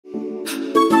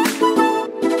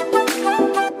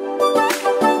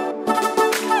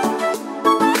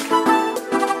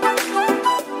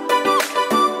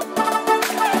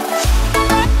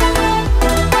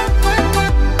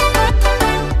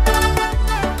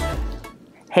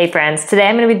Hey friends, today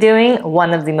I'm going to be doing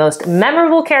one of the most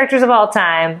memorable characters of all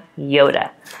time,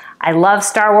 Yoda. I love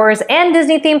Star Wars and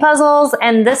Disney themed puzzles,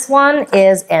 and this one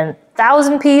is an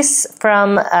 1,000-piece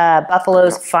from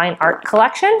Buffalo's Fine Art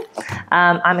collection.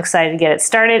 I'm excited to get it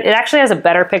started. It actually has a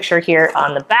better picture here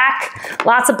on the back.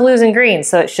 Lots of blues and greens,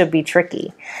 so it should be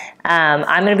tricky.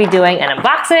 I'm going to be doing an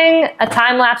unboxing, a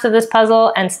time lapse of this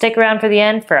puzzle, and stick around for the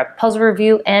end for a puzzle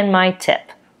review and my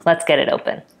tip. Let's get it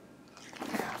open.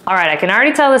 All right, I can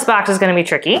already tell this box is going to be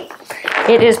tricky.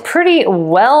 It is pretty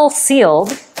well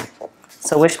sealed,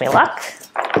 so wish me luck.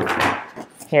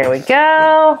 Here we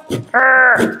go.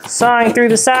 Sawing through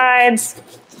the sides.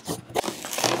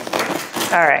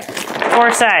 All right,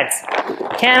 4 sides.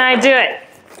 Can I do it?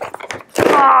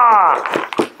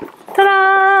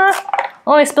 Ta-da!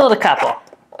 Only spilled a couple.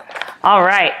 All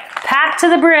right, packed to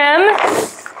the brim.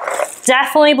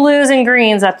 Definitely blues and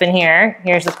greens up in here.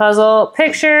 Here's the puzzle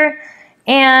picture.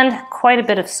 And quite a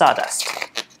bit of sawdust.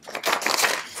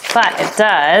 But it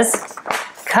does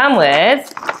come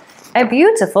with a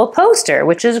beautiful poster,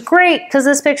 which is great because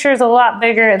this picture is a lot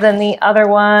bigger than the other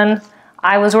one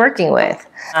I was working with.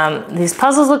 These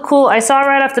puzzles look cool. I saw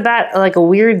right off the bat like a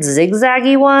weird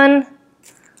zigzaggy one.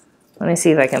 Let me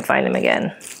see if I can find him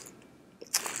again.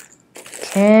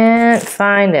 Can't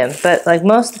find him, but like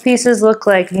most of the pieces look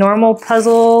like normal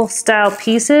puzzle style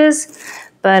pieces.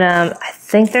 But I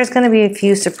think there's going to be a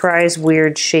few surprise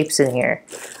weird shapes in here.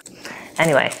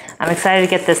 Anyway, I'm excited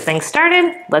to get this thing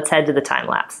started. Let's head to the time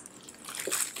lapse.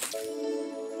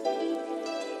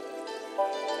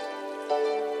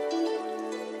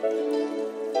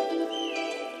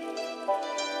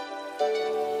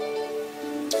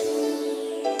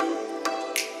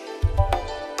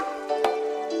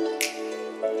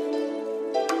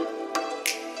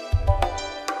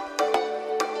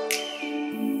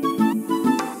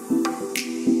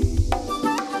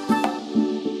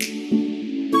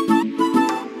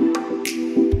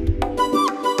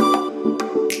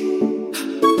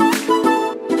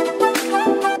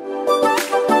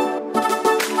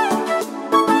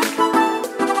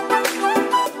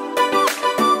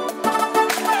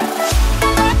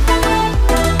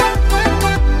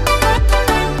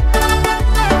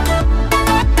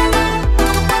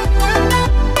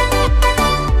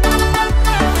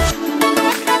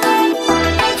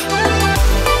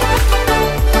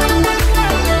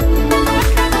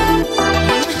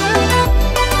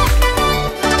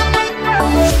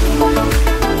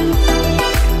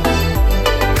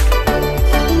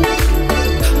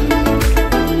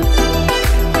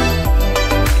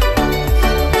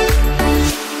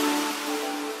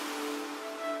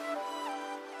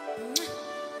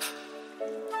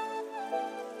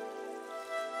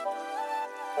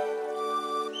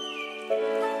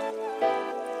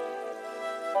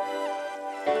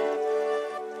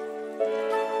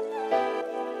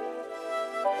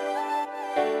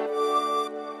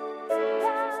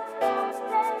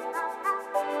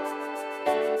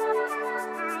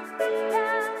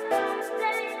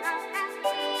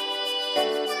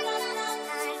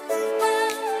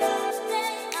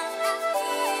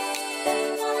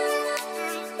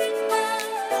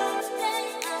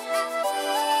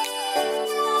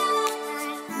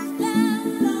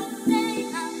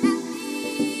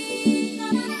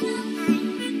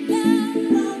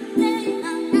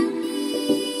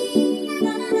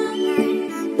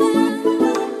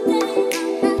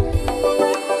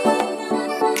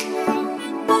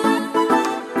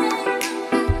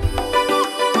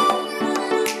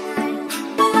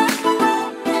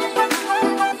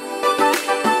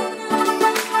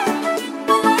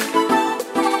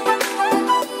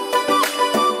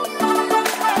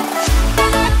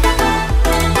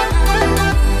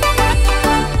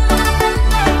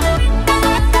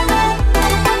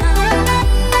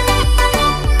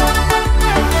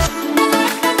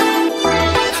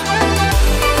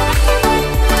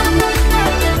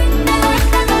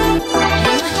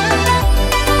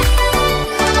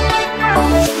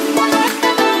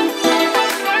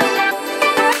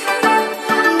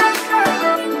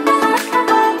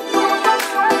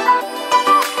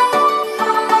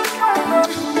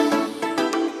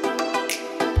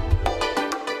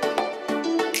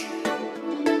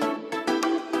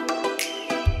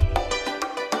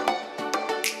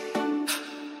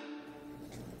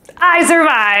 I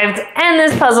survived, and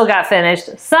this puzzle got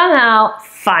finished somehow,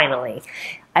 finally.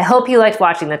 I hope you liked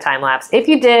watching the time lapse. If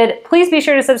you did, please be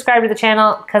sure to subscribe to the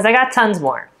channel because I got tons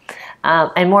more,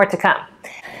 and more to come.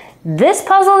 This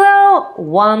puzzle, though,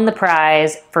 won the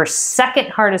prize for second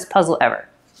hardest puzzle ever.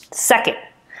 Second.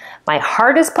 My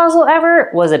hardest puzzle ever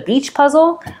was a beach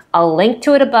puzzle. I'll link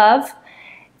to it above.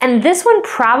 And this one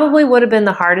probably would have been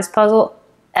the hardest puzzle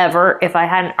ever if I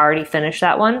hadn't already finished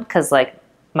that one, because like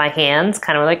my hands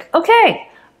kind of were like, okay,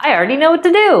 I already know what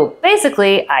to do.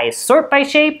 Basically, I sort by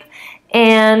shape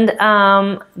and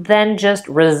then just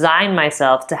resign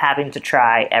myself to having to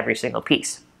try every single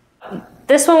piece.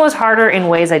 This one was harder in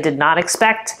ways I did not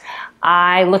expect.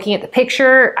 Looking at the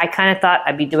picture, I kind of thought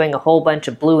I'd be doing a whole bunch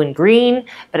of blue and green,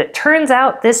 but it turns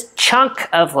out this chunk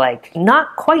of like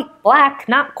not quite black,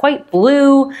 not quite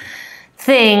blue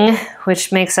thing,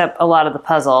 which makes up a lot of the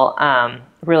puzzle,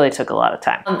 really took a lot of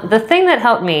time. The thing that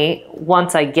helped me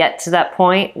once I get to that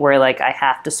point where like I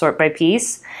have to sort by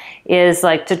piece is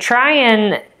like to try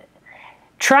and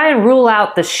rule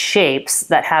out the shapes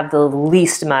that have the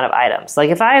least amount of items. Like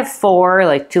if I have 4,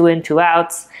 like 2 in, 2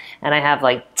 outs, and I have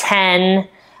like 10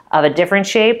 of a different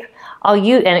shape,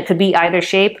 and it could be either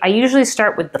shape, I usually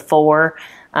start with the 4,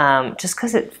 just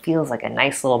because it feels like a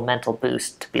nice little mental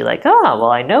boost to be like, oh,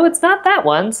 well, I know it's not that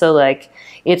one, so like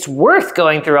it's worth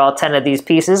going through all 10 of these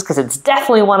pieces because it's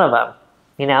definitely one of them,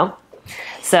 you know?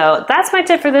 So that's my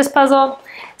tip for this puzzle.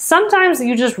 Sometimes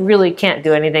you just really can't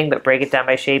do anything but break it down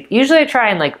by shape. Usually I try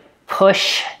and like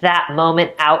push that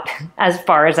moment out as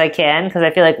far as I can, because I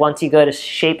feel like once you go to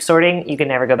shape sorting, you can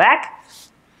never go back.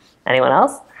 Anyone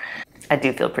else? I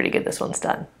do feel pretty good this one's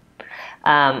done.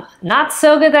 Not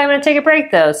so good that I'm going to take a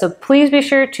break though, so please be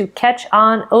sure to catch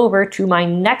on over to my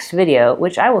next video,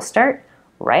 which I will start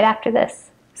right after this.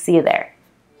 See you there.